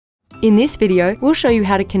In this video, we'll show you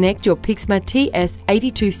how to connect your PIXMA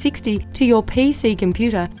TS8260 to your PC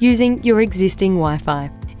computer using your existing Wi-Fi.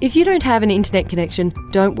 If you don't have an internet connection,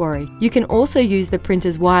 don't worry. You can also use the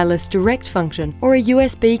printer's wireless direct function or a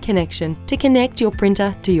USB connection to connect your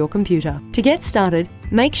printer to your computer. To get started,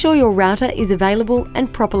 make sure your router is available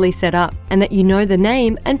and properly set up, and that you know the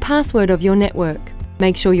name and password of your network.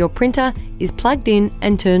 Make sure your printer is plugged in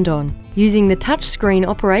and turned on. Using the touchscreen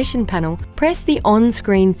operation panel, press the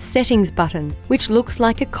on-screen Settings button, which looks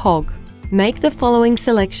like a cog. Make the following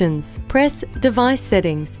selections. Press Device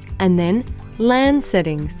Settings and then LAN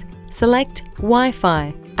Settings. Select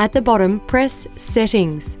Wi-Fi. At the bottom, press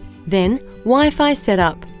Settings. Then Wi-Fi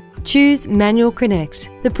Setup. Choose Manual Connect.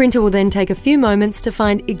 The printer will then take a few moments to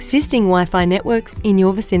find existing Wi-Fi networks in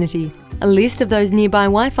your vicinity. A list of those nearby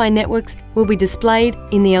Wi-Fi networks will be displayed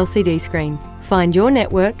in the LCD screen. Find your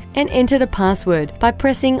network and enter the password by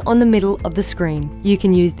pressing on the middle of the screen. You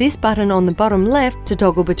can use this button on the bottom left to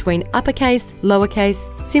toggle between uppercase, lowercase,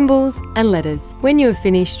 symbols and letters. When you have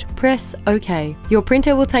finished, press OK. Your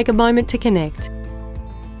printer will take a moment to connect.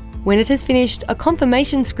 When it has finished, a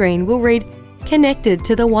confirmation screen will read "Connected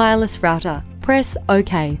to the wireless router." Press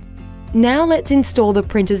OK. Now let's install the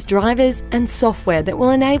printer's drivers and software that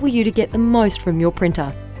will enable you to get the most from your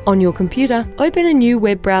printer. On your computer, open a new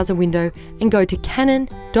web browser window and go to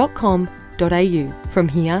canon.com.au. From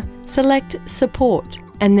here, select Support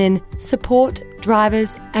and then Support,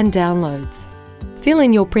 Drivers and Downloads. Fill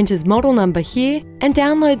in your printer's model number here and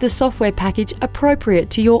download the software package appropriate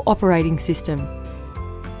to your operating system.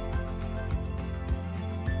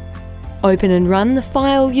 Open and run the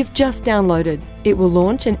file you've just downloaded. It will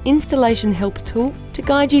launch an installation help tool to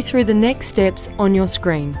guide you through the next steps on your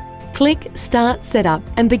screen. Click Start Setup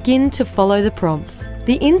and begin to follow the prompts.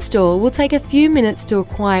 The install will take a few minutes to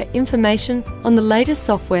acquire information on the latest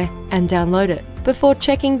software and download it before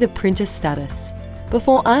checking the printer status.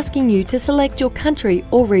 Before asking you to select your country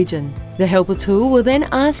or region, the Helper tool will then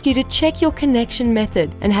ask you to check your connection method,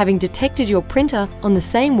 and having detected your printer on the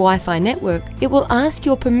same Wi-Fi network, it will ask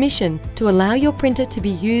your permission to allow your printer to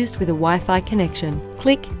be used with a Wi-Fi connection.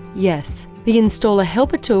 Click Yes. The Installer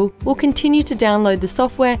Helper tool will continue to download the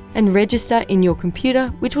software and register in your computer,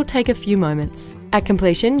 which will take a few moments. At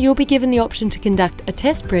completion, you'll be given the option to conduct a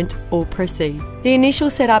test print or proceed. The initial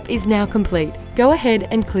setup is now complete. Go ahead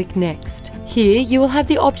and click Next. Here, you will have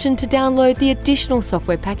the option to download the additional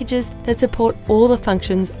software packages that support all the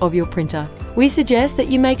functions of your printer. We suggest that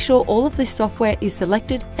you make sure all of this software is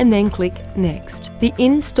selected and then click Next. The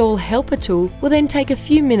Install Helper tool will then take a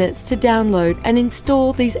few minutes to download and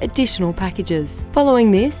install these additional packages.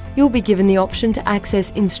 Following this, you'll be given the option to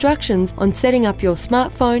access instructions on setting up your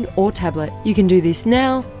smartphone or tablet. You can do this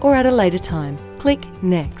now or at a later time. Click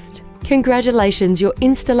Next. Congratulations, your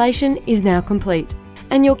installation is now complete,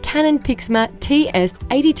 and your Canon PIXMA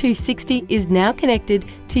TS8260 is now connected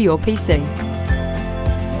to your PC.